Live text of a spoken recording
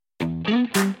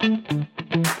Welcome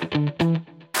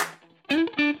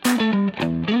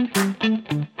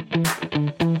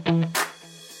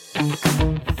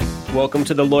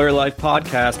to the Lawyer Life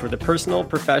podcast, where the personal,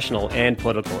 professional, and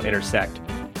political intersect.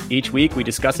 Each week, we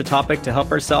discuss a topic to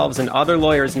help ourselves and other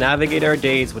lawyers navigate our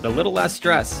days with a little less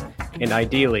stress and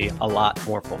ideally a lot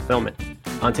more fulfillment.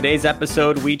 On today's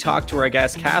episode, we talk to our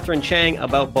guest, Catherine Chang,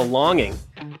 about belonging.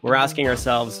 We're asking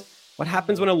ourselves, what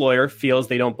happens when a lawyer feels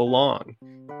they don't belong?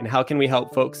 And how can we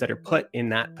help folks that are put in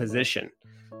that position?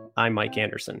 I'm Mike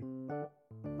Anderson.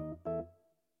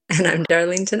 And I'm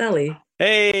Darlene Tonelli.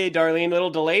 Hey, Darlene,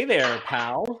 little delay there,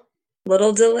 pal.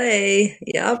 Little delay,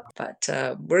 yep, but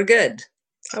we're good.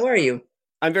 How are you?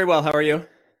 I'm very well. How are you?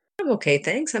 I'm okay,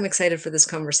 thanks. I'm excited for this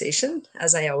conversation,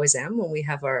 as I always am when we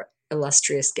have our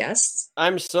illustrious guests.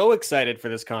 I'm so excited for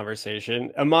this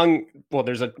conversation.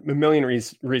 There's a million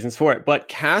reasons for it, but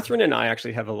Catherine and I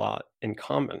actually have a lot in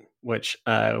common, which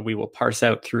we will parse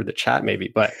out through the chat maybe,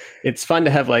 but it's fun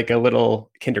to have like a little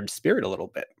kindred spirit a little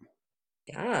bit.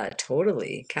 Yeah,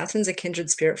 totally. Catherine's a kindred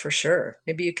spirit for sure.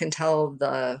 Maybe you can tell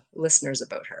the listeners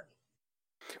about her.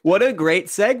 What a great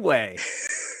segue.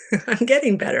 I'm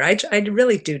getting better. I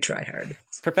really do try hard.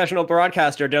 Professional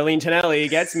broadcaster Darlene Tonelli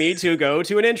gets me to go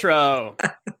to an intro.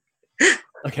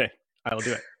 Okay, I will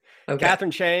do it. Okay. Catherine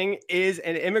Chang is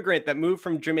an immigrant that moved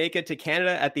from Jamaica to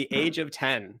Canada at the age of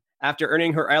 10. After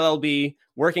earning her LLB,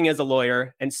 working as a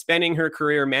lawyer, and spending her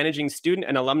career managing student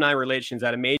and alumni relations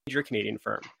at a major Canadian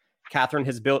firm, Catherine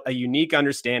has built a unique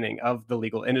understanding of the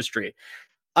legal industry.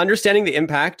 Understanding the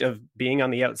impact of being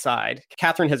on the outside,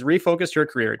 Catherine has refocused her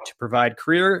career to provide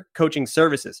career coaching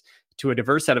services to a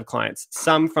diverse set of clients,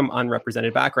 some from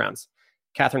unrepresented backgrounds.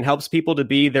 Catherine helps people to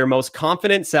be their most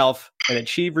confident self and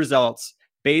achieve results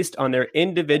based on their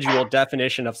individual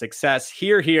definition of success.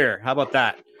 Hear. How about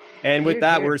that? And with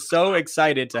that, we're so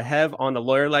excited to have on the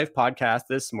Lawyer Life podcast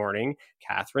this morning,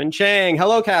 Catherine Chang.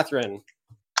 Hello, Catherine.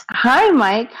 Hi,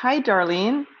 Mike. Hi,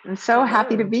 Darlene. I'm so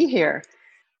happy to be here.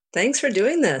 Thanks for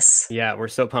doing this. Yeah, we're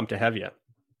so pumped to have you.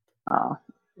 Oh,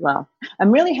 well,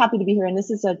 I'm really happy to be here. And this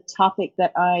is a topic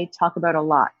that I talk about a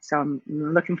lot. So I'm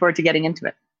looking forward to getting into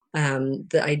it.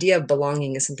 The idea of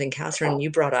belonging is something, Catherine, you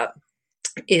brought up,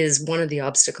 is one of the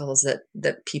obstacles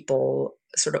that people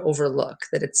sort of overlook,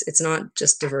 that it's not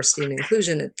just diversity and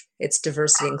inclusion, it's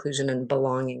diversity, inclusion, and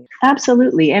belonging.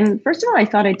 Absolutely. And first of all, I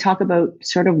thought I'd talk about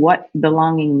sort of what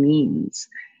belonging means,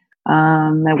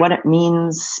 and what it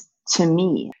means to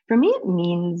me. For me, it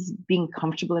means being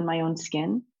comfortable in my own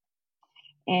skin.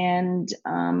 And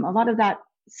a lot of that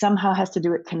somehow has to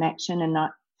do with connection and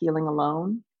not feeling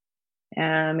alone.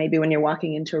 Maybe when you're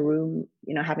walking into a room,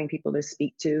 having people to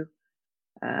speak to,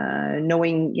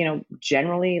 knowing,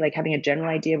 generally, like having a general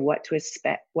idea of what to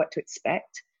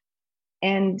expect.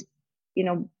 And,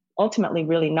 ultimately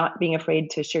really not being afraid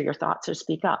to share your thoughts or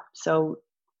speak up. So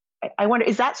I wonder,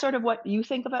 is that sort of what you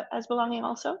think about as belonging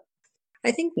also?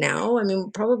 I think now,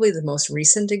 probably the most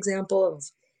recent example of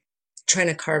trying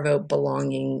to carve out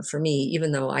belonging for me,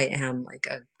 even though I am like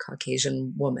a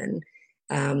Caucasian woman,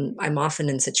 I'm often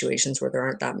in situations where there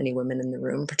aren't that many women in the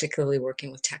room, particularly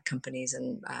working with tech companies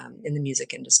and in the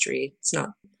music industry. It's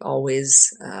not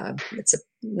always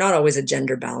not always a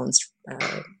gender balanced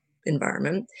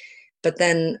environment. But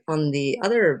then on the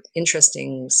other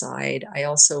interesting side, I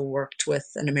also worked with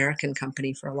an American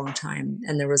company for a long time,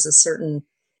 and there was a certain,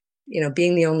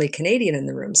 being the only Canadian in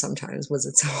the room sometimes was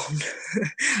its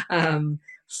own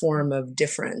form of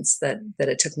difference that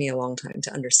it took me a long time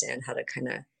to understand how to kind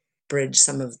of bridge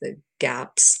some of the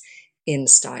gaps in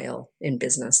style in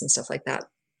business and stuff like that.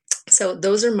 So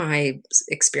those are my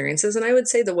experiences. And I would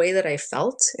say the way that I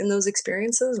felt in those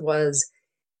experiences was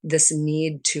this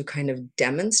need to kind of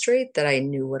demonstrate that I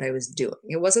knew what I was doing.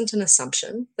 It wasn't an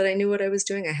assumption that I knew what I was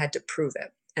doing. I had to prove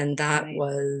it. And that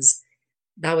was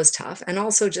tough. And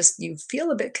also just you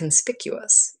feel a bit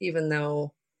conspicuous, even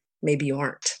though maybe you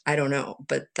aren't. I don't know.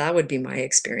 But that would be my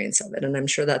experience of it. And I'm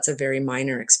sure that's a very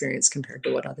minor experience compared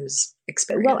to what others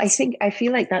experience. Well, I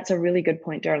feel like that's a really good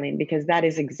point, Darlene, because that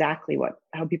is exactly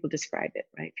how people describe it,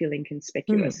 right? Feeling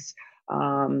conspicuous,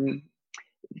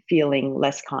 feeling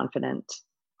less confident.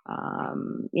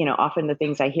 Often the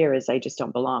things I hear is I just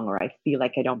don't belong, or I feel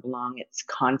like I don't belong. It's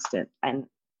constant. And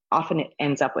often it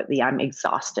ends up with the I'm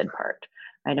exhausted part,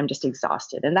 right? I'm just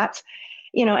exhausted. And that's,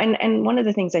 and one of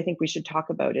the things I think we should talk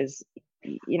about is,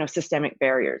 systemic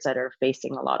barriers that are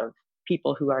facing a lot of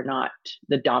people who are not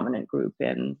the dominant group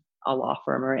in a law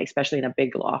firm, or especially in a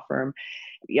big law firm.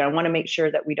 I want to make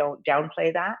sure that we don't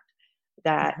downplay that,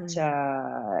 there's,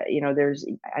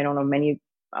 I don't know, many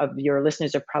of your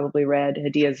listeners have probably read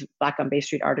Hadia's Black on Bay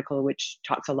Street article, which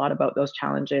talks a lot about those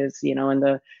challenges, and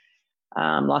the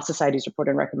Law Society's report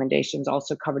and recommendations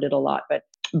also covered it a lot.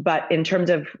 But in terms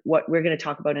of what we're going to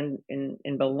talk about in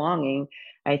belonging,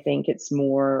 I think it's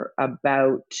more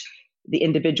about the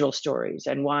individual stories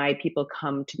and why people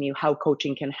come to me, how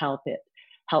coaching can help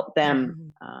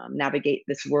them navigate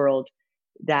this world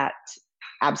that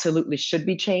absolutely should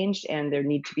be changed, and there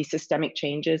need to be systemic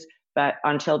changes. But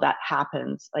until that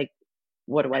happens, like,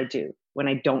 what do I do when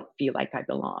I don't feel like I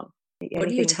belong? What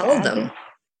do you tell them?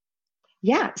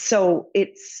 Yeah. So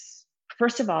it's,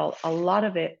 first of all, a lot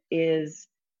of it is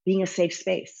being a safe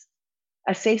space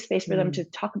for them to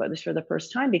talk about this for the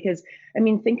first time. Because, I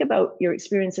mean, think about your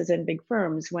experiences in big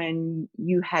firms when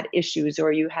you had issues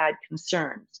or you had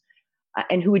concerns,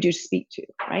 and who would you speak to,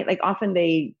 right? Like often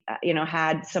they,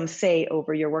 had some say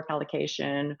over your work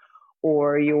allocation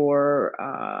or your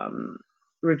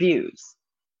reviews.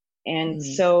 And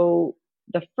so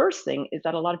the first thing is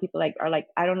that a lot of people are like,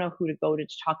 I don't know who to go to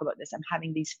talk about this. I'm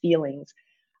having these feelings.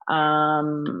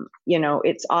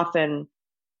 It's often,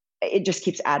 it just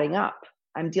keeps adding up.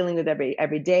 I'm dealing with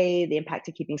every day. The impact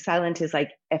of keeping silent is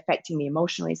like affecting me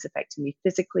emotionally. It's affecting me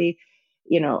physically.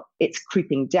 It's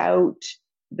creeping doubt.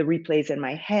 The replays in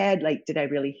my head, like, did I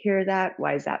really hear that?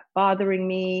 Why is that bothering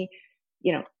me?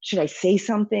 Should I say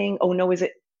something? Oh no, is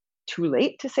it too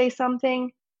late to say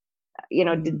something?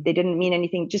 They didn't mean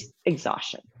anything, just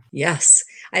exhaustion. Yes.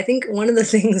 I think one of the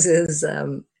things is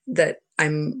that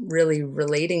I'm really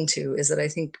relating to is that I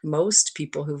think most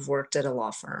people who've worked at a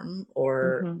law firm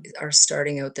or are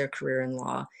starting out their career in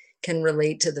law can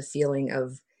relate to the feeling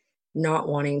of not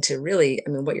wanting to really, I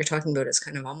mean, what you're talking about is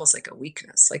kind of almost like a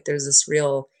weakness. Like there's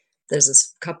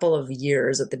this couple of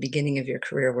years at the beginning of your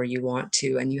career where you want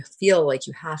to, and you feel like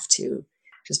you have to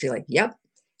just be like, yep,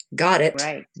 got it.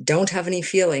 Right. Don't have any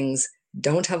feelings.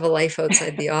 Don't have a life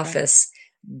outside the office.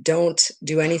 Don't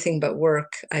do anything but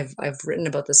work. I've written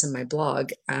about this in my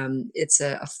blog. It's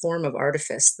a form of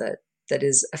artifice that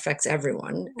affects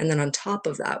everyone. And then on top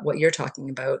of that, what you're talking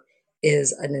about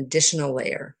is an additional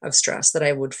layer of stress that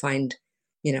I would find,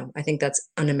 I think that's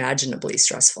unimaginably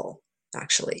stressful,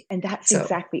 actually. And that's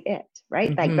exactly it,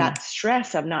 right? Like that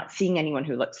stress of not seeing anyone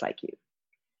who looks like you,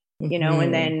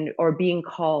 and then, or being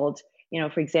called,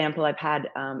 for example, I've had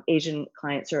Asian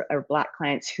clients or Black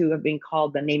clients who have been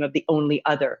called the name of the only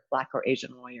other Black or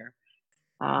Asian lawyer.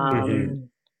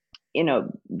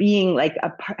 Being like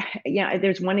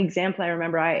there's one example I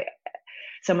remember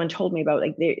someone told me about,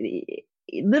 like the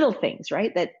little things,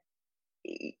 right? That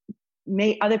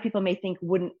other people may think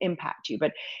wouldn't impact you,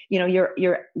 but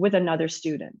you're with another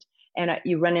student and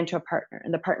you run into a partner,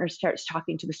 and the partner starts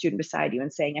talking to the student beside you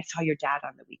and saying, I saw your dad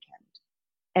on the weekend,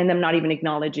 and them not even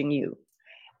acknowledging you.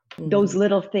 Those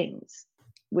little things,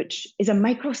 which is a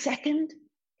microsecond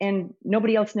and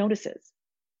nobody else notices,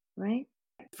 right?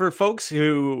 For folks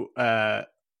who, aren't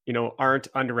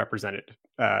underrepresented,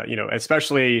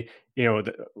 especially,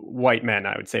 the white men,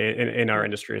 I would say in our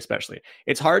industry, especially,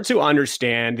 it's hard to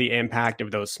understand the impact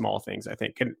of those small things, I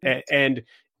think. And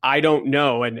I don't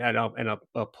know. And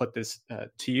I'll put this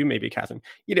to you, maybe, Catherine,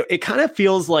 it kind of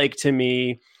feels like to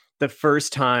me, the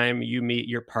first time you meet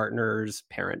your partner's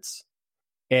parents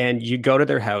and you go to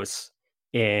their house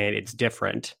and it's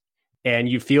different and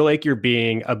you feel like you're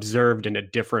being observed in a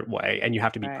different way and you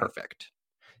have to be perfect.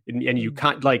 And you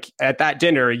can't, like, at that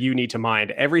dinner, you need to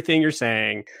mind everything you're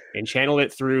saying and channel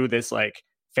it through this like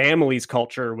family's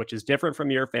culture, which is different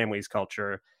from your family's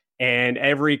culture. And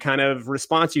every kind of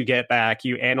response you get back,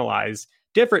 you analyze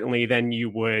differently than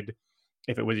you would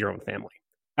if it was your own family.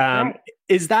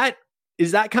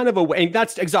 Is that kind of a way? And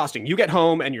that's exhausting. You get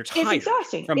home and you're tired. It's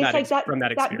exhausting. From that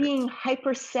experience. That being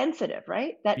hypersensitive,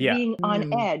 right? That being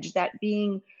on edge, that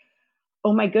being,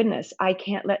 oh my goodness, I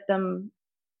can't let them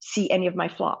see any of my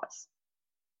flaws.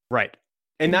 Right.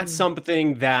 And that's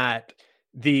something that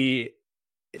the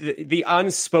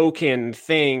unspoken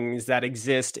things that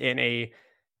exist in a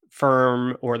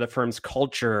firm or the firm's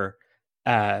culture,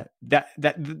 that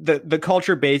the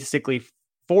culture basically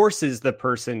forces the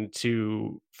person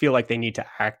to feel like they need to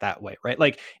act that way, right?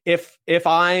 Like if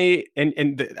I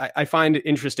find it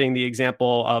interesting the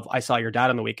example of I saw your dad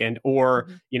on the weekend, or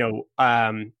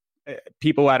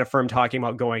people at a firm talking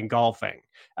about going golfing.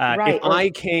 Right. If I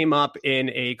came up in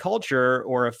a culture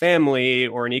or a family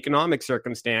or an economic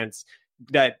circumstance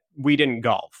that we didn't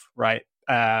golf, right?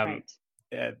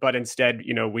 But instead,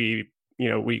 we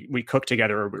cooked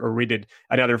together, or we did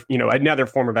another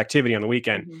form of activity on the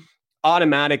weekend.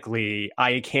 Automatically,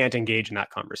 I can't engage in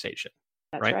that conversation.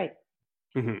 That's right.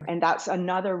 And that's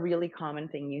another really common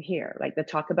thing you hear, like the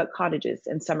talk about cottages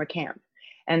and summer camp,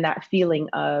 and that feeling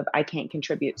of I can't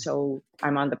contribute, so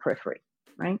I'm on the periphery,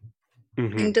 right?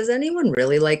 And does anyone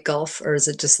really like golf, or is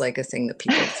it just like a thing that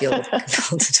people feel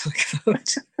compelled to talk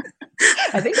about?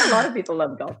 I think a lot of people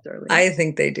love golf, Darlene. I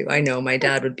think they do. I know my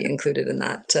dad would be included in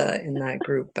that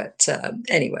group. But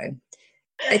anyway,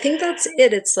 I think that's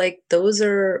it. It's like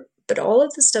but all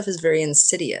of this stuff is very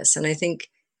insidious. And I think,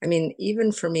 I mean,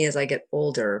 even for me as I get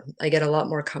older, I get a lot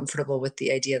more comfortable with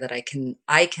the idea that I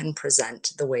can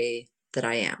present the way that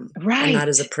I am. Right. And that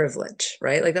is a privilege,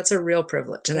 right? Like that's a real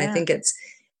privilege. And I think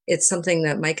it's something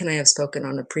that Mike and I have spoken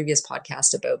on a previous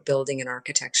podcast about, building an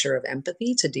architecture of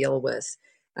empathy to deal with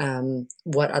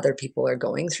what other people are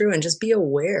going through, and just be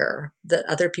aware that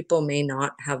other people may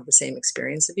not have the same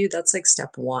experience of you. That's like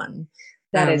step one.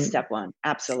 That is step one.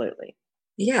 Absolutely.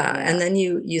 Yeah. And then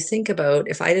you think about,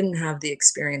 if I didn't have the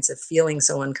experience of feeling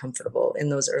so uncomfortable in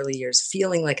those early years,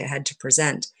 feeling like I had to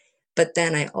present, but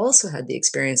then I also had the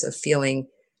experience of feeling,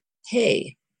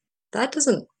 hey, that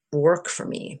doesn't work for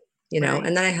me, you know? Right.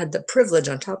 And then I had the privilege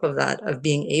on top of that of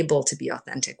being able to be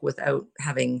authentic without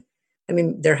having, I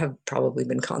mean, there have probably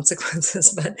been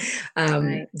consequences, but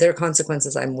there are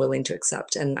consequences I'm willing to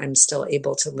accept, and I'm still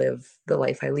able to live the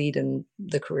life I lead and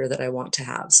the career that I want to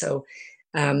have. So,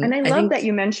 and I love that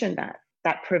you mentioned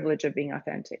that privilege of being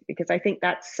authentic, because I think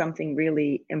that's something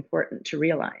really important to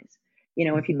realize. You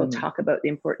know, when people talk about the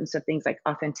importance of things like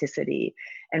authenticity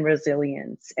and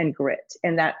resilience and grit,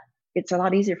 and that it's a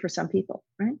lot easier for some people,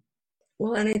 right?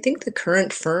 Well, and I think the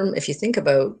current firm, if you think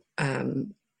about,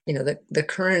 you know, the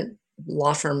current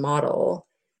law firm model,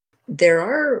 there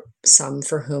are some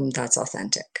for whom that's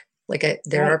authentic. Like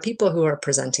there are people who are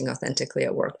presenting authentically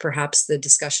at work, perhaps the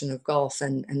discussion of golf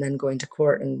and then going to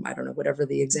court, and I don't know, whatever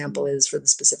the example is for the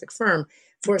specific firm.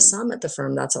 For some at the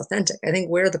firm, that's authentic. I think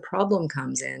where the problem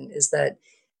comes in is that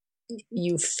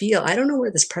you feel, I don't know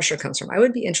where this pressure comes from. I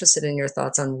would be interested in your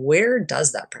thoughts on, where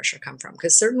does that pressure come from?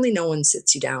 Because certainly no one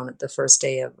sits you down at the first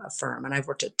day of a firm, and I've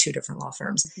worked at 2 different law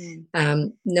firms.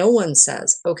 No one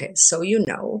says, okay, so you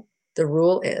know, the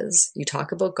rule is you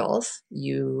talk about golf,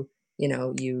 you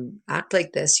act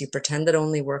like this, you pretend that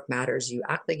only work matters, you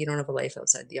act like you don't have a life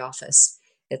outside the office,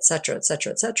 et cetera, et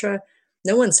cetera, et cetera.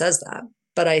 No one says that,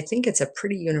 but I think it's a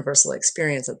pretty universal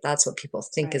experience that that's what people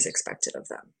think is expected of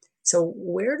them. So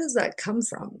where does that come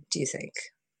from, do you think?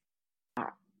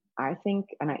 I think,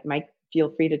 and Mike,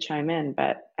 feel free to chime in,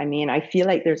 but I mean, I feel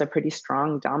like there's a pretty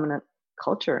strong dominant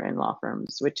culture in law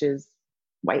firms, which is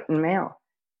white and male.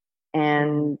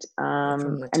 And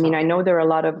I mean, I know there are a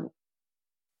lot of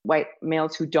white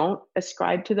males who don't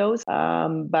ascribe to those,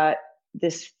 but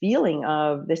this feeling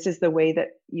of this is the way that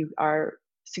you are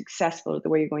successful, the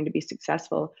way you're going to be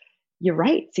successful, you're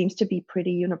right, seems to be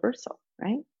pretty universal,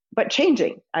 right? But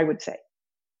changing, I would say.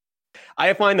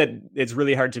 I find that it's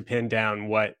really hard to pin down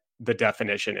what the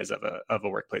definition is of a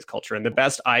workplace culture. And the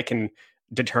best I can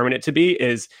determine it to be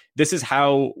is, this is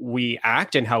how we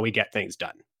act and how we get things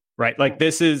done, right? Like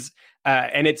this is,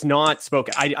 and it's not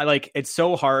spoken. I like, it's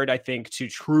so hard, I think, to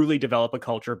truly develop a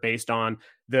culture based on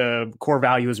the core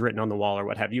values written on the wall or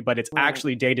what have you, but it's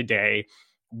actually day to day.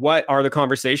 What are the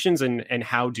conversations and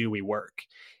how do we work?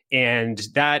 And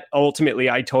that ultimately,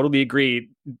 I totally agree,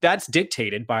 that's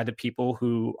dictated by the people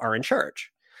who are in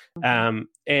charge. And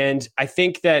I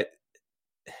think that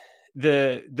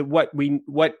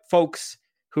what folks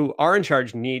who are in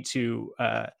charge need to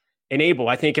enable,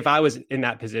 I think if I was in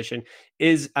that position,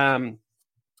 is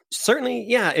certainly,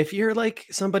 if you're like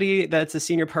somebody that's a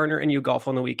senior partner and you golf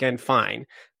on the weekend, fine.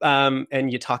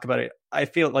 And you talk about it, I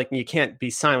feel like you can't be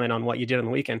silent on what you did on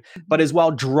the weekend, but as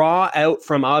well, draw out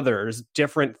from others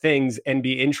different things and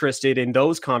be interested in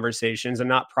those conversations and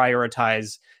not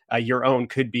prioritize your own.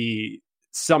 Could be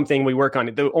something we work on.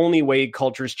 The only way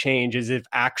cultures change is if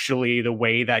actually the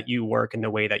way that you work and the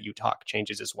way that you talk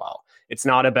changes as well. It's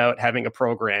not about having a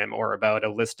program or about a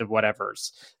list of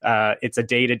whatevers. It's a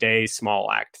day-to-day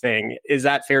small act thing. Is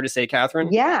that fair to say, Catherine?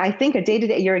 Yeah, I think a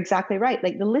day-to-day, you're exactly right.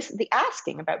 Like the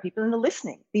asking about people and the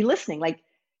listening. Like,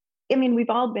 I mean, we've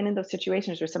all been in those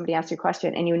situations where somebody asks you a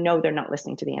question and you know they're not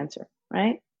listening to the answer,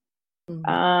 right?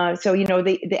 So, you know,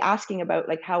 the asking about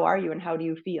like, how are you and how do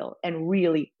you feel? And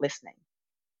really listening.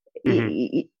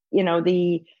 You know,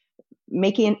 the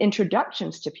making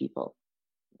introductions to people,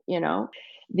 you know,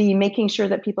 the making sure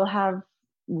that people have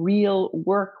real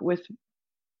work with,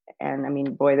 and I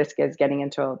mean, boy, this is getting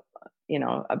into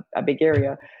a big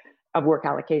area of work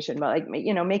allocation, but like,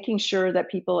 you know, making sure that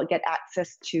people get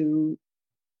access to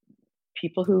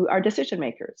people who are decision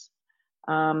makers,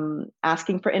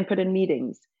 asking for input in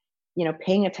meetings, you know,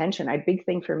 paying attention. A big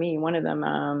thing for me, one of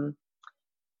them,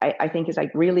 I think is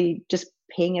like really just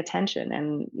paying attention.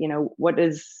 And, you know, what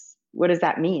does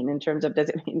that mean in terms of, does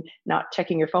it mean not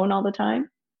checking your phone all the time?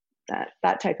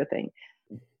 that type of thing.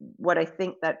 What I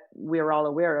think that we're all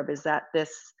aware of is that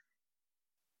this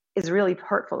is really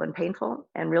hurtful and painful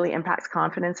and really impacts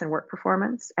confidence and work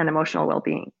performance and emotional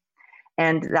well-being.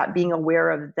 And that being aware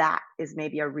of that is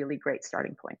maybe a really great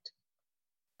starting point.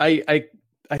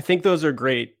 I think those are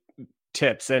great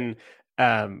tips. And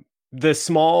the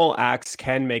small acts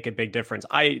can make a big difference.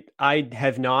 I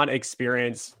have not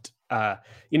experienced,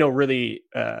 really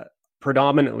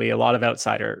predominantly a lot of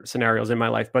outsider scenarios in my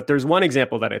life, but there's one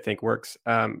example that I think works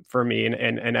for me,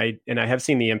 and I have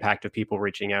seen the impact of people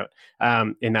reaching out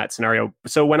in that scenario.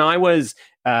 So when I was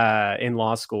in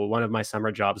law school, one of my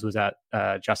summer jobs was at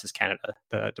Justice Canada,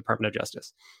 the Department of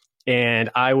Justice, and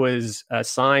I was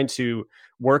assigned to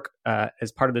work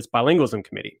as part of this bilingualism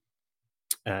committee.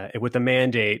 With the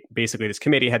mandate, basically, this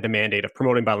committee had the mandate of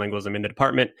promoting bilingualism in the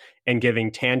department and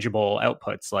giving tangible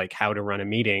outputs like how to run a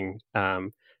meeting,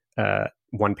 one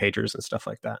pagers and stuff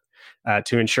like that,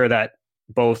 to ensure that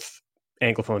both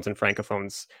Anglophones and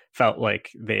Francophones felt like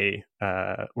they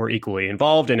were equally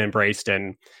involved and embraced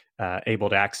and able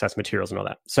to access materials and all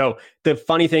that. So the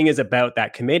funny thing is about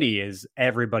that committee is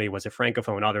everybody was a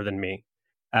Francophone other than me,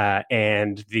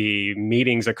 and the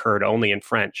meetings occurred only in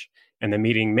French. And the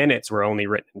meeting minutes were only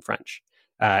written in French.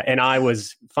 And I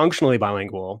was functionally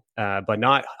bilingual, but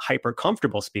not hyper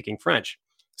comfortable speaking French.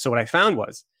 So what I found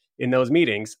was in those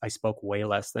meetings, I spoke way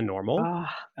less than normal.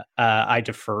 I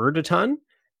deferred a ton.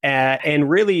 And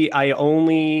really, I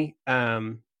only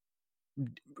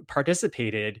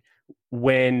participated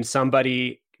when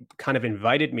somebody kind of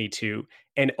invited me to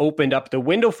and opened up the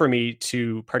window for me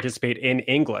to participate in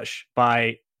English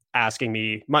by asking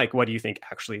me, Mike, what do you think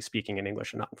actually speaking in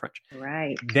English and not in French?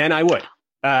 Right. Then I would.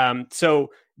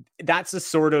 So that's a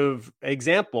sort of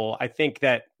example I think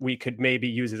that we could maybe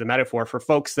use as a metaphor for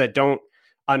folks that don't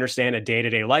understand a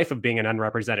day-to-day life of being an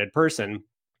unrepresented person.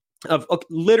 Of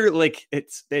literally, like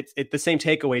it's the same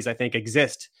takeaways I think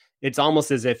exist. It's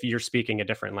almost as if you're speaking a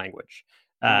different language.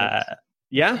 Right.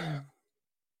 Yeah.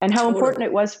 And how important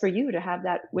it was for you to have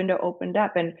that window opened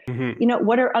up. And,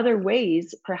 what are other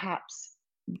ways perhaps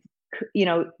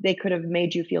they could have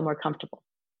made you feel more comfortable?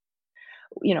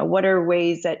 What are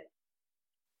ways that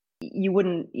you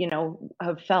wouldn't,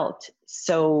 have felt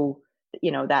so,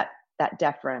 that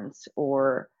deference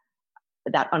or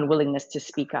that unwillingness to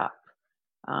speak up?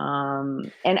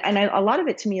 And a lot of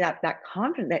it to me, that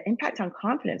confidence, that impact on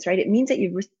confidence, right? It means that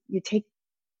you take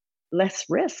less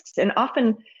risks. And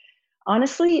often,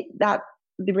 honestly, that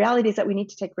the reality is that we need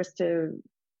to take risks to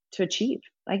achieve.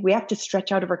 Like we have to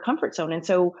stretch out of our comfort zone. And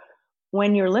so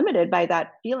when you're limited by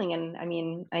that feeling, and I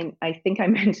mean, I think I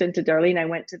mentioned to Darlene, I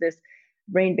went to this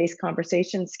brain-based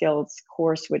conversation skills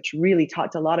course, which really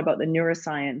talked a lot about the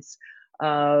neuroscience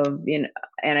of,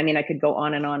 and I mean, I could go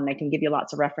on and on, and I can give you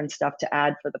lots of reference stuff to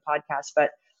add for the podcast,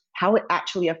 but how it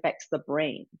actually affects the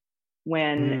brain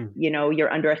when,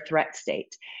 you're under a threat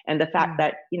state. And the fact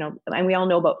that, and we all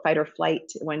know about fight or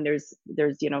flight when there's,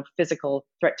 physical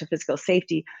threat to physical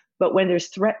safety, but when there's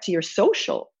threat to your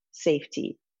social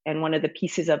safety, and one of the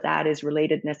pieces of that is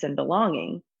relatedness and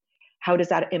belonging, how does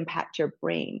that impact your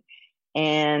brain?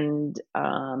 And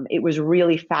it was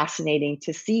really fascinating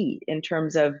to see in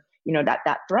terms of,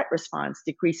 that threat response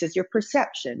decreases your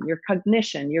perception, your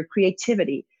cognition, your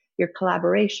creativity, your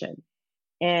collaboration.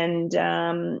 And,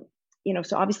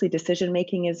 so obviously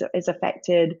decision-making is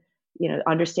affected,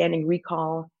 understanding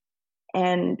recall.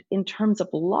 And in terms of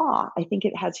law, I think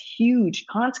it has huge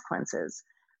consequences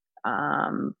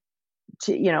in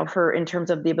terms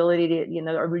of the ability to,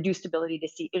 a reduced ability to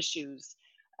see issues,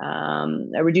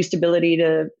 a reduced ability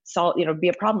to solve, be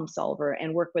a problem solver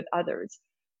and work with others.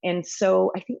 And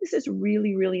so I think this is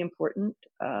really, really important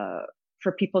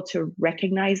for people to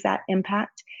recognize that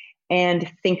impact and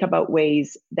think about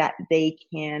ways that they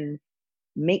can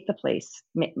make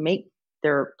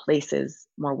their places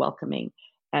more welcoming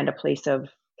and a place of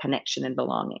connection and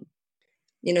belonging.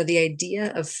 The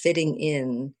idea of fitting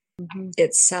in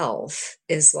itself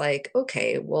is like,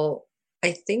 okay, well,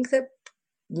 I think that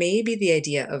maybe the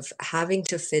idea of having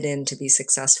to fit in to be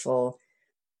successful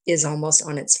is almost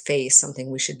on its face something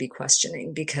we should be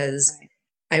questioning, because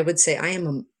I would say I am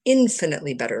an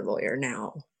infinitely better lawyer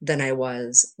now than I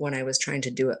was when I was trying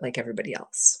to do it like everybody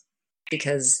else,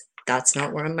 because that's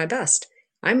not where I'm my best.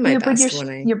 I'm my best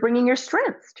when you're bringing your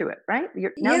strengths to it, right?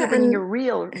 You're bringing your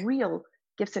real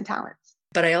gifts and talents.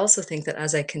 But I also think that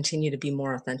as I continue to be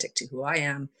more authentic to who I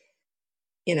am,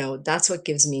 that's what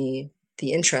gives me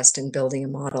the interest in building a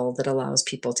model that allows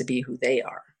people to be who they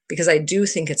are, because I do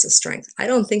think it's a strength. I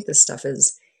don't think this stuff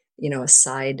is, a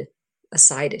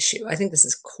side issue. I think this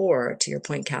is core, to your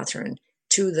point, Catherine,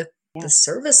 to the the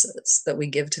services that we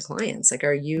give to clients. Like,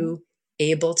 are you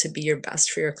able to be your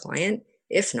best for your client?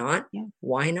 If not,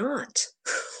 why not?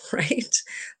 Right?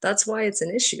 That's why it's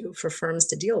an issue for firms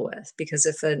to deal with. Because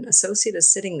if an associate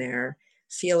is sitting there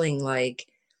feeling like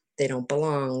they don't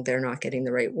belong, they're not getting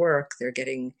the right work, they're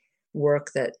getting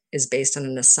work that is based on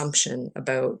an assumption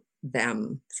about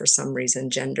them for some reason,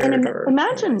 gendered. And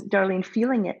imagine, Darlene,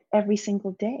 feeling it every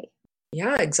single day.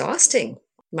 Yeah, exhausting.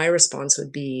 My response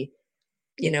would be,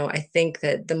 I think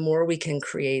that the more we can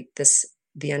create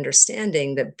the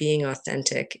understanding that being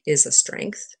authentic is a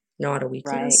strength, not a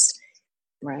weakness.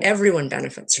 Right. Everyone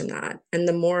benefits from that. And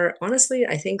the more, honestly,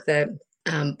 I think that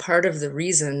part of the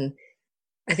reason,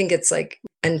 I think it's like,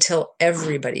 until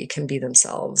everybody can be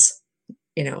themselves,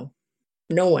 no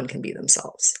one can be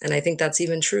themselves. And I think that's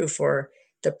even true for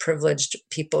the privileged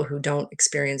people who don't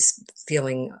experience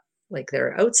feeling like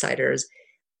they're outsiders.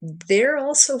 They're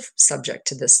also subject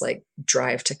to this like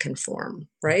drive to conform,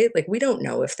 right? Like, we don't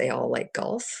know if they all like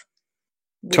golf.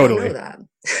 We totally don't know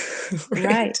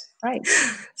that. Right.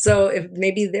 So if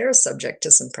maybe they're subject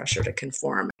to some pressure to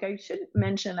conform. I should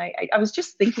mention, I was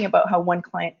just thinking about how one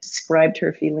client described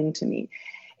her feeling to me.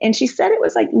 And she said it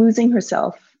was like losing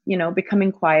herself,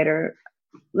 becoming quieter,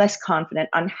 less confident,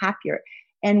 unhappier.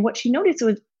 And what she noticed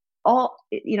was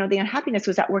the unhappiness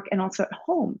was at work and also at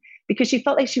home, because she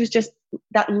felt like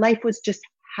that life was just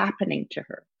happening to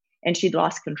her and she'd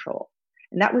lost control.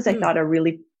 And that was, I thought, a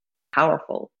really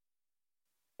powerful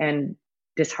and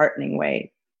disheartening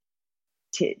way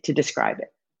to describe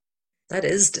it. That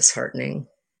is disheartening.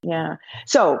 Yeah.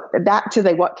 So back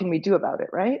to what can we do about it,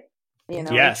 right?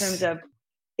 Yes. In terms of,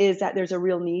 is that there's a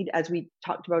real need, as we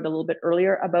talked about a little bit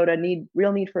earlier, about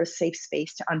real need for a safe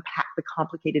space to unpack the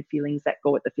complicated feelings that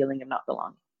go with the feeling of not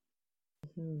belonging.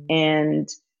 Mm-hmm. And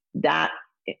that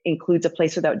includes a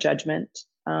place without judgment,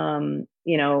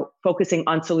 focusing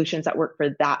on solutions that work for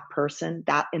that person,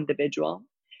 that individual,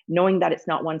 knowing that it's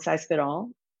not one size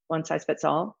fits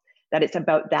all, that it's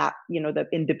about that, the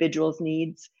individual's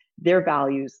needs, their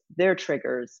values, their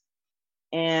triggers.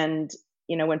 And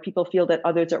when people feel that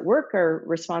others at work are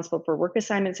responsible for work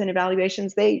assignments and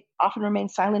evaluations, they often remain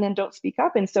silent and don't speak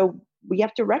up. And so we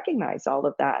have to recognize all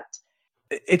of that.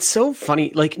 It's so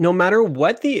funny. Like, no matter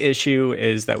what the issue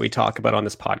is that we talk about on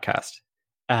this podcast,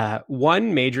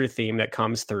 one major theme that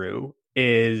comes through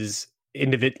is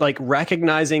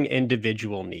recognizing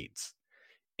individual needs.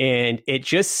 And it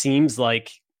just seems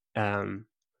like, I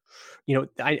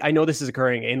know this is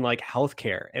occurring in like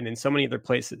healthcare and in so many other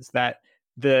places, that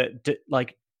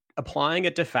applying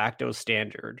a de facto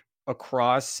standard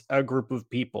across a group of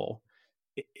people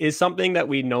is something that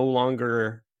we no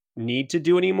longer need to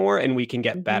do anymore, and we can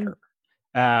get better.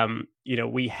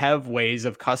 We have ways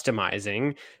of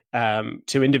customizing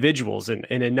to individuals in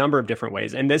a number of different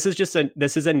ways, and this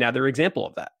is another example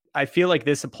of that. I feel like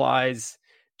this applies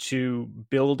to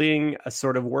building a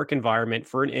sort of work environment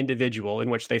for an individual in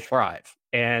which they thrive,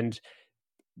 and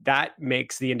that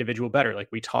makes the individual better. Like,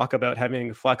 we talk about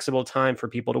having flexible time for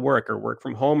people to work or work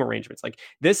from home arrangements. Like,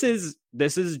 this is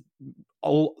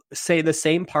say the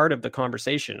same part of the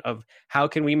conversation of how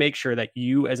can we make sure that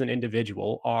you as an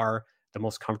individual are the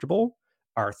most comfortable,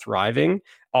 are thriving,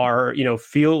 are,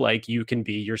 feel like you can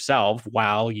be yourself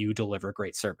while you deliver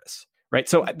great service. Right.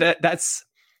 So that's,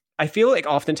 I feel like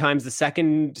oftentimes the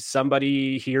second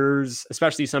somebody hears,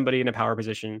 especially somebody in a power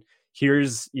position,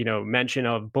 here's, mention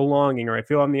of belonging, or I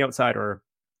feel on the outside, or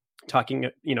talking,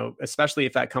 especially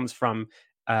if that comes from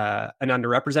an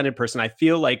underrepresented person, I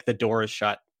feel like the door is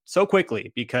shut so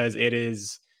quickly because it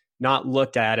is not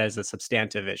looked at as a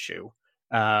substantive issue.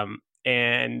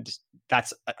 And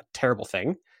that's a terrible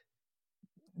thing.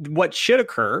 What should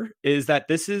occur is that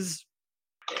this is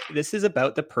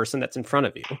about the person that's in front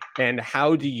of you, and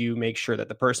how do you make sure that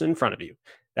the person in front of you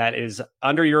that is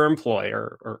under your employ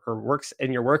or works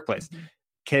in your workplace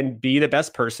can be the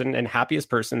best person and happiest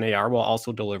person they are, while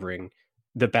also delivering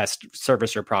the best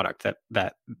service or product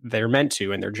that they're meant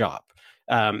to in their job.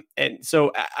 And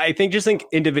so I think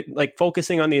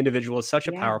focusing on the individual is such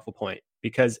a powerful point,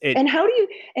 because and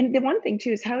the one thing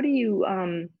too is, how do you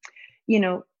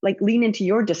lean into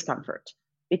your discomfort?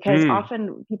 Because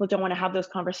often people don't want to have those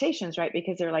conversations, right?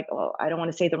 Because they're like, oh, I don't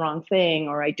want to say the wrong thing,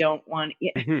 or I don't want,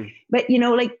 but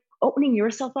opening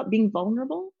yourself up, being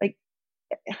vulnerable,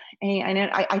 and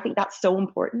I think that's so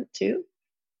important too.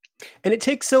 And it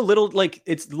takes so little,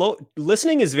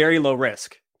 listening is very low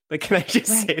risk. Can I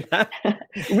just say that?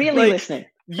 Really listening.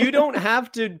 You don't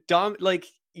have to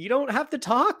you don't have to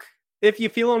talk if you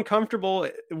feel uncomfortable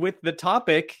with the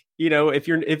topic. If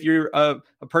you're a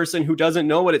person who doesn't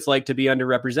know what it's like to be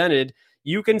underrepresented,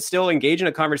 you can still engage in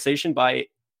a conversation by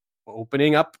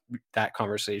opening up that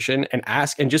conversation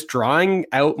and just drawing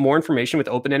out more information with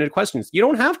open-ended questions. You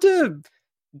don't have to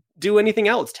do anything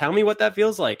else. Tell me what that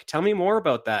feels like. Tell me more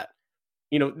about that.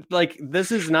 Like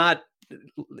it's not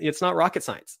rocket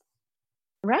science.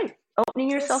 Right. Opening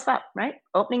yourself up, right?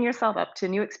 Opening yourself up to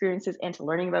new experiences and to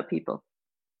learning about people.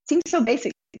 Seems so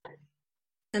basic.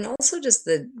 And also just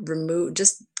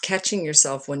just catching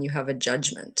yourself when you have a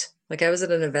judgment. Like I was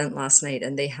at an event last night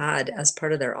and they had, as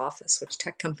part of their office, which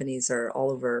tech companies are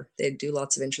all over, they do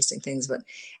lots of interesting things. But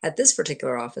at this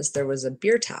particular office, there was a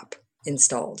beer tap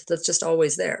installed that's just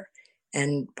always there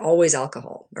and always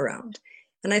alcohol around.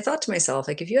 And I thought to myself,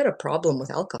 like, if you had a problem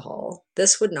with alcohol,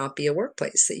 this would not be a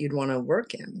workplace that you'd want to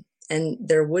work in. And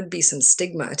there would be some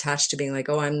stigma attached to being like,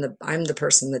 oh, I'm the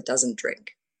person that doesn't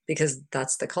drink, because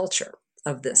that's the culture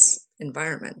of this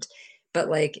environment. But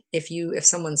like, if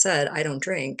someone said, I don't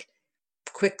drink,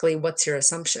 quickly, what's your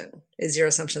assumption? Is your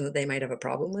assumption that they might have a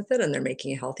problem with it and they're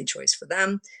making a healthy choice for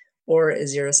them? Or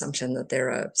is your assumption that they're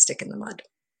a stick in the mud?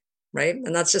 Right?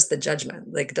 And that's just the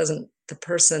judgment. Like, the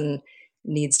person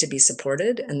needs to be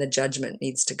supported and the judgment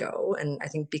needs to go. And I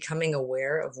think becoming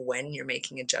aware of when you're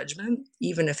making a judgment,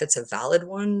 even if it's a valid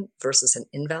one versus an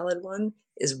invalid one,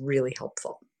 is really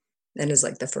helpful and is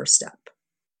like the first step.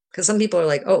 Because some people are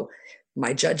like, oh,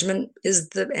 my judgment is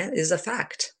a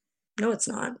fact. No, it's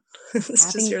not.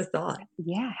 It's just your thought.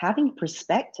 Yeah, having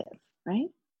perspective, right?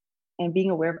 And being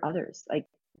aware of others, like,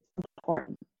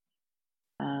 important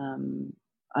on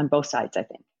both sides, I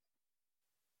think.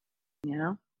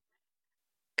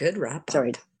 Good wrap up.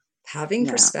 Sorry. Having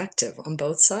perspective on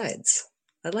both sides.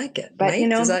 I like it. But,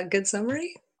 Mike, is that a good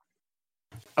summary?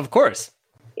 Of course.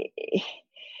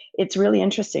 It's really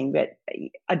interesting that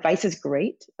advice is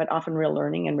great, but often real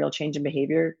learning and real change in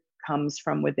behavior comes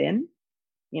from within,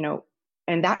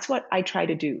 and that's what I try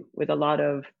to do with a lot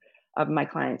of my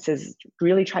clients, is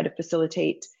really try to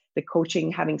facilitate the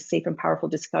coaching, having safe and powerful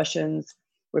discussions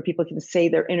where people can say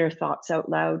their inner thoughts out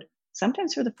loud,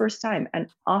 sometimes for the first time, and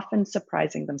often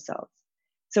surprising themselves.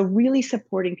 So really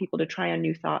supporting people to try on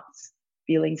new thoughts,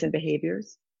 feelings, and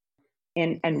behaviors,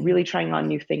 and really trying on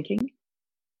new thinking,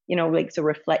 so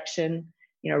reflection,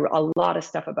 a lot of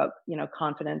stuff about,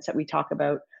 confidence that we talk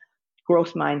about,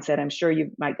 growth mindset. I'm sure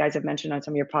you guys have mentioned on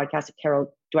some of your podcasts,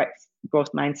 Carol Dweck's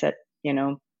growth mindset,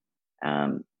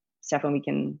 Stefan, we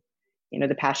can,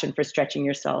 the passion for stretching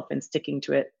yourself and sticking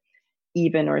to it,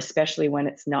 even or especially when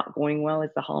it's not going well,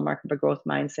 is the hallmark of a growth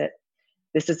mindset.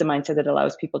 This is the mindset that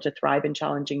allows people to thrive in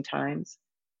challenging times.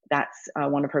 That's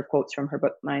one of her quotes from her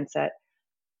book, Mindset.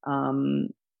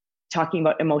 Talking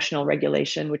about emotional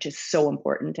regulation, which is so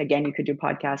important. Again, you could do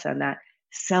podcasts on that.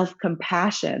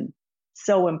 Self-compassion,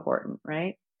 so important,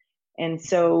 right? And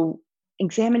so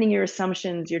examining your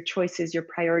assumptions, your choices, your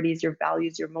priorities, your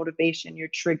values, your motivation, your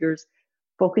triggers,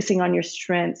 focusing on your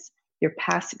strengths, your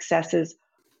past successes,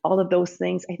 all of those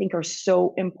things I think are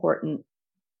so important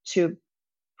for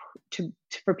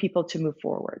people to move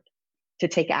forward, to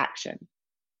take action,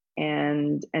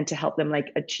 and to help them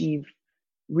achieve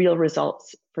real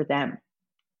results for them.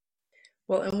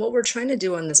 Well, and what we're trying to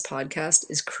do on this podcast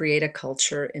is create a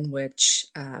culture in which,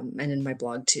 and in my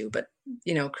blog too, but,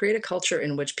 create a culture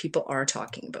in which people are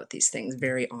talking about these things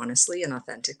very honestly and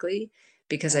authentically,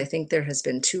 because I think there has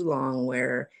been too long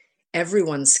where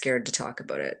everyone's scared to talk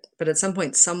about it. But at some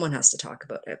point, someone has to talk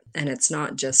about it. And it's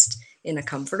not just in a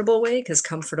comfortable way, because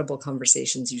comfortable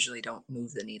conversations usually don't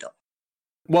move the needle.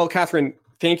 Well, Catherine,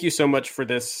 thank you so much for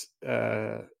this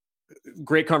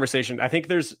great conversation. I think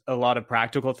there's a lot of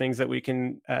practical things that we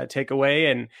can take away.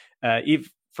 And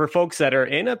for folks that are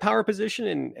in a power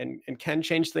position and can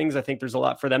change things, I think there's a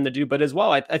lot for them to do. But as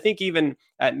well, I think even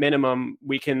at minimum,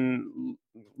 we can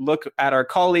look at our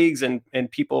colleagues and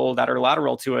people that are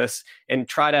lateral to us and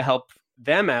try to help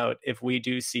them out if we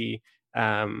do see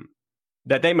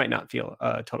that they might not feel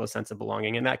a total sense of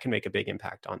belonging. And that can make a big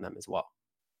impact on them as well.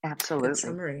 Absolutely. Good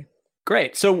summary.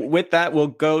 Great. So with that, we'll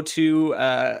go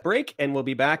to break and we'll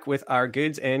be back with our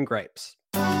goods and gripes.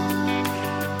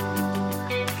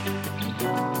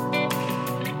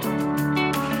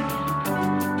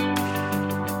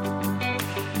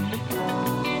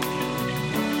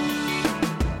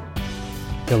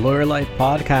 The Lawyer Life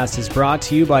podcast is brought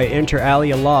to you by Inter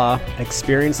Alia Law,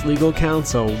 experienced legal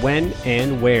counsel when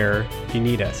and where you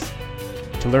need us.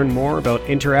 To learn more about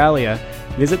Inter Alia,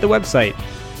 visit the website.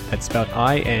 That's spelled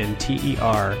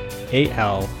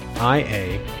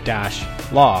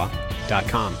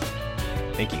INTERALIA-law.com.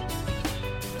 Thank you.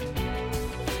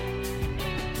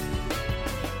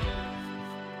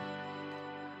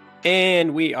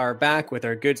 And we are back with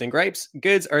our goods and gripes.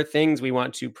 Goods are things we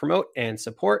want to promote and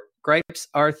support. Gripes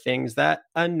are things that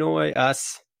annoy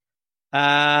us.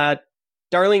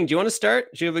 Darlene, do you want to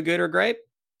start? Do you have a good or gripe?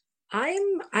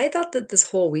 I thought that this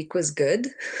whole week was good.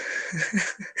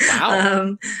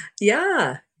 Wow.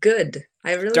 Yeah, good.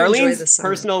 I really enjoy the Darlene's summer.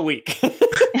 personal week.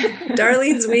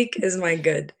 Darlene's week is my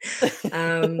good.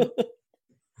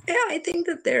 Yeah, I think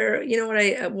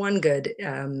that one good.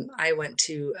 I went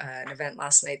to an event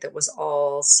last night that was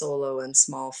all solo and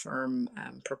small firm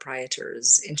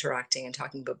proprietors interacting and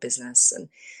talking about business and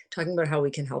talking about how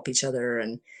we can help each other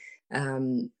and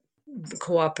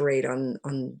cooperate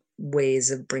on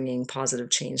ways of bringing positive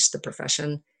change to the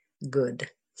profession. Good.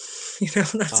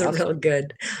 That's awesome. A real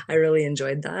good. I really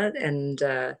enjoyed that. And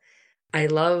I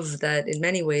love that in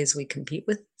many ways we compete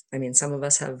with. Some of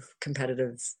us have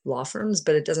competitive law firms,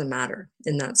 but it doesn't matter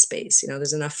in that space.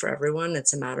 There's enough for everyone.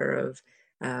 It's a matter of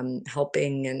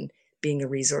helping and being a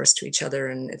resource to each other.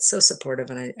 And it's so supportive.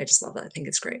 And I just love that. I think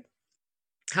it's great.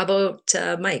 How about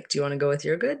Mike? Do you want to go with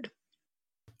your good?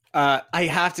 I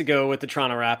have to go with the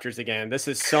Toronto Raptors again. This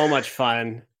is so much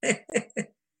fun.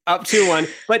 Up 2-1.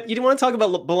 But you want to talk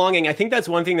about belonging. I think that's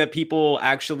one thing that people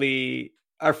actually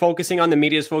are focusing on. The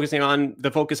media is focusing on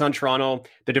the focus on Toronto,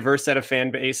 the diverse set of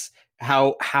fan base,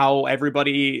 how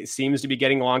everybody seems to be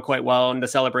getting along quite well in the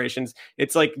celebrations.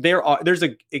 It's like there's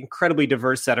an incredibly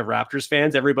diverse set of Raptors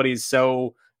fans. Everybody's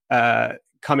so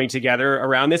coming together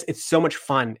around this. It's so much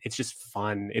fun. It's just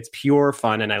fun. It's pure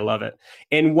fun, and I love it.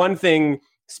 And one thing,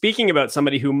 speaking about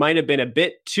somebody who might have been a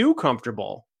bit too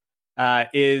comfortable,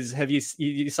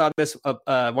 you saw this?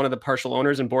 One of the partial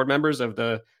owners and board members of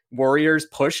the Warriors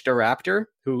pushed a Raptor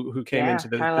who came into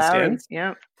the stands.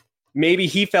 Yeah. Maybe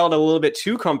he felt a little bit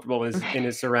too comfortable in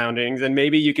his surroundings, and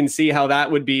maybe you can see how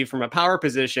that would be from a power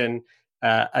position,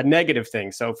 a negative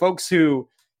thing. So folks who,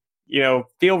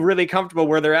 feel really comfortable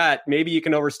where they're at, maybe you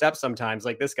can overstep sometimes,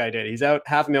 like this guy did. He's out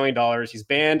 $500,000. He's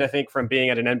banned, I think, from being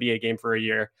at an NBA game for a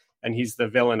year, and he's the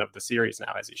villain of the series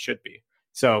now, as he should be.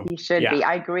 So he should be.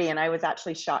 I agree, and I was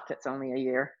actually shocked it's only a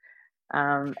year.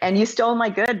 And you stole my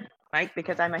good, Mike,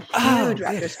 because I'm a huge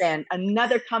Raptors fan.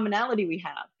 Another commonality we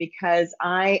have, because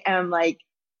I'm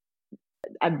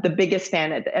the biggest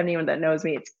fan. Anyone that knows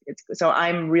me, it's so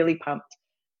I'm really pumped.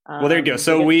 Well, there you go.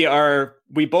 So we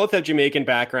both have Jamaican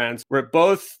backgrounds. We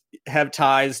both have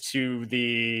ties to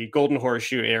the Golden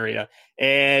Horseshoe area,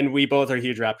 and we both are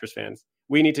huge Raptors fans.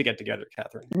 We need to get together,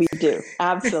 Catherine. We do.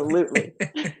 Absolutely.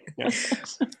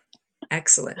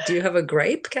 Excellent. Do you have a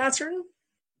gripe, Catherine?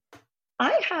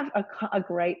 I have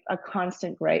a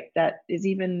constant gripe that is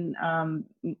even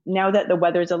now that the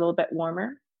weather is a little bit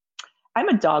warmer. I'm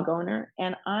a dog owner,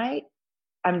 and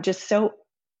I'm just so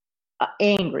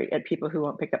angry at people who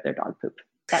won't pick up their dog poop.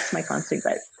 That's my constant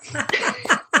gripe.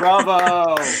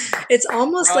 Bravo. It's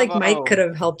almost like Mike could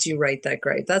have helped you write that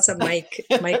gripe. That's a Mike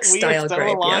style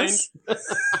gripe. Yes.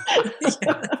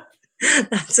 Yeah.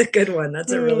 That's a good one.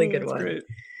 That's a really good one. Great.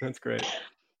 That's great.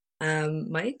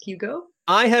 Mike, you go.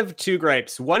 I have 2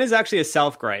 gripes. One is actually a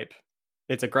self gripe.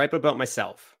 It's a gripe about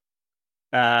myself.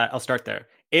 I'll start there.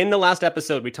 In the last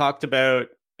episode, we talked about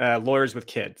lawyers with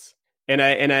kids, and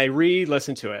I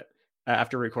re-listened to it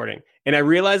after recording, and I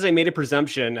realized I made a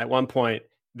presumption at one point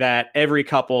that every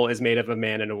couple is made of a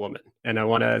man and a woman, and I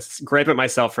want to gripe at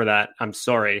myself for that. I'm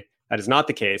sorry, that is not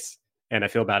the case, and I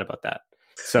feel bad about that.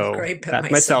 So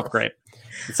that's my self gripe.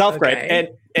 Gripe,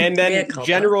 and then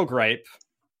general gripe.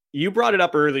 You brought it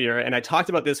up earlier, and I talked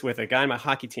about this with a guy on my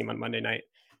hockey team on Monday night.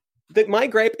 That my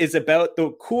gripe is about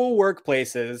the cool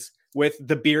workplaces with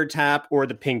the beer tap or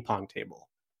the ping pong table.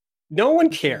 No one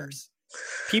cares.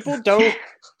 People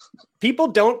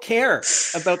don't care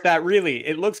about that, really.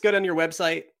 It looks good on your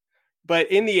website,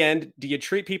 but in the end, do you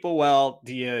treat people well?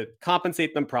 Do you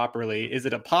compensate them properly? Is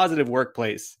it a positive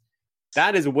workplace?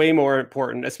 That is way more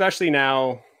important, especially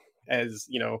now, as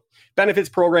benefits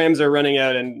programs are running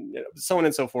out and so on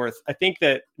and so forth. I think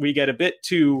that we get a bit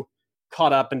too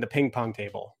caught up in the ping pong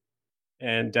table,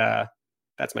 and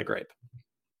that's my gripe.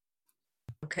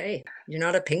 Okay, you're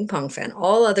not a ping pong fan.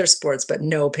 All other sports, but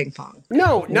no ping pong.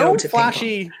 No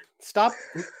flashy. Stop.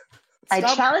 I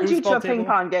challenge you to a ping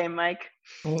pong game, Mike.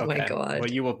 Oh my God.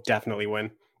 Well, you will definitely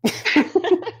win.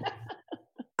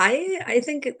 I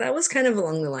think that was kind of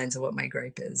along the lines of what my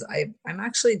gripe is. I'm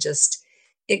actually just,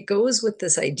 it goes with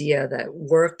this idea that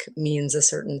work means a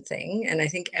certain thing. And I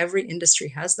think every industry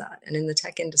has that. And in the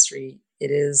tech industry, it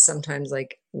is sometimes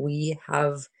like we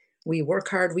work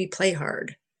hard, we play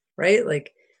hard, right?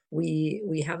 Like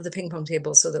we have the ping pong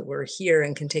table so that we're here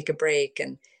and can take a break.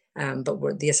 And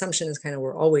but the assumption is kind of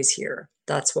we're always here.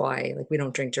 That's why we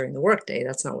don't drink during the workday.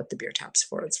 That's not what the beer tap's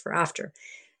for. It's for after.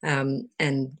 And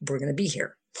we're going to be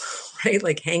here, right?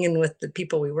 Like hanging with the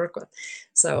people we work with.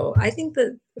 So I think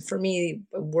that for me,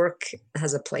 work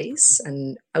has a place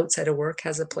and outside of work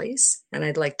has a place. And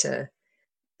I'd like to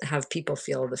have people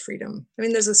feel the freedom. I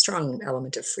mean, there's a strong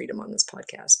element of freedom on this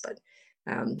podcast, but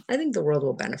I think the world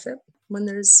will benefit when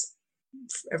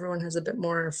everyone has a bit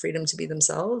more freedom to be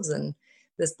themselves. And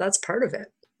that's part of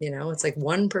it. It's like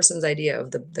one person's idea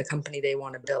of the company they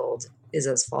want to build is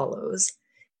as follows.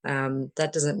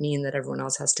 That doesn't mean that everyone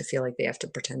else has to feel like they have to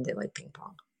pretend they like ping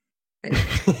pong.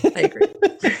 I agree.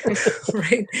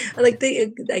 Right?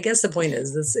 I guess the point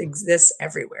is this exists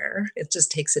everywhere. It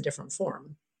just takes a different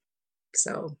form.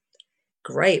 So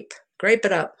grape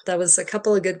it up. That was a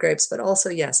couple of good grapes, but also,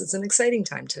 yes, it's an exciting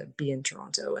time to be in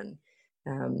Toronto, and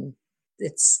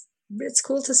it's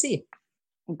cool to see.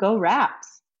 Go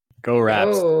Raps. Go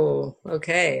Raps. Oh,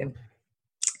 okay.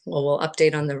 Well, we'll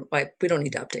update on we don't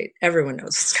need to update. Everyone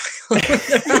knows what's going on with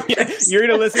the Raptors. You're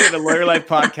going to listen to the Lawyer Life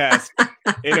podcast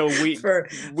in a week, for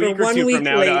or 1 two week from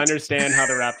now late. to understand how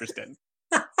the Raptors did.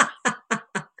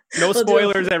 No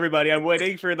spoilers, everybody. I'm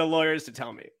waiting for the lawyers to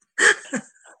tell me.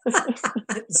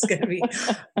 It's going to be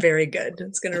very good.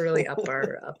 It's going to really up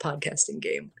our podcasting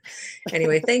game.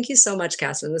 Anyway, thank you so much,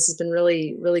 Catherine. This has been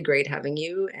really, really great having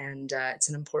you. And it's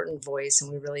an important voice.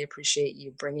 And we really appreciate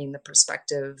you bringing the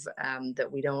perspective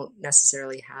that we don't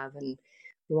necessarily have. And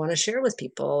we want to share with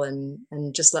people and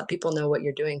just let people know what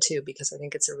you're doing too, because I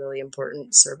think it's a really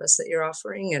important service that you're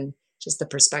offering. And just the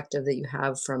perspective that you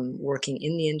have from working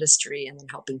in the industry and then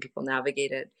helping people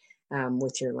navigate it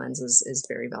with your lenses is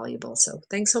very valuable. So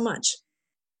thanks so much.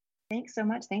 Thanks so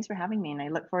much. Thanks for having me. And I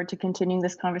look forward to continuing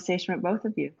this conversation with both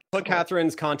of you. Put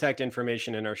Catherine's contact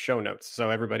information in our show notes so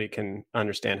everybody can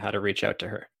understand how to reach out to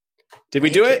her. Did we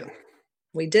do it?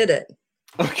 We did it.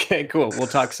 Okay, cool. We'll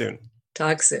talk soon.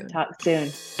 Talk soon.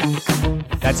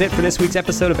 That's it for this week's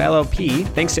episode of LLP.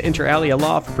 Thanks to Inter Alia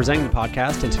Law for presenting the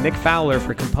podcast and to Nick Fowler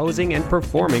for composing and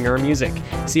performing our music.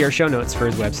 See our show notes for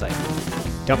his website.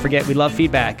 Don't forget, we love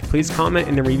feedback. Please comment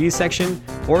in the review section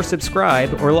or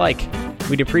subscribe or like.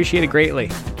 We'd appreciate it greatly.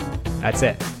 That's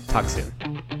it. Talk soon.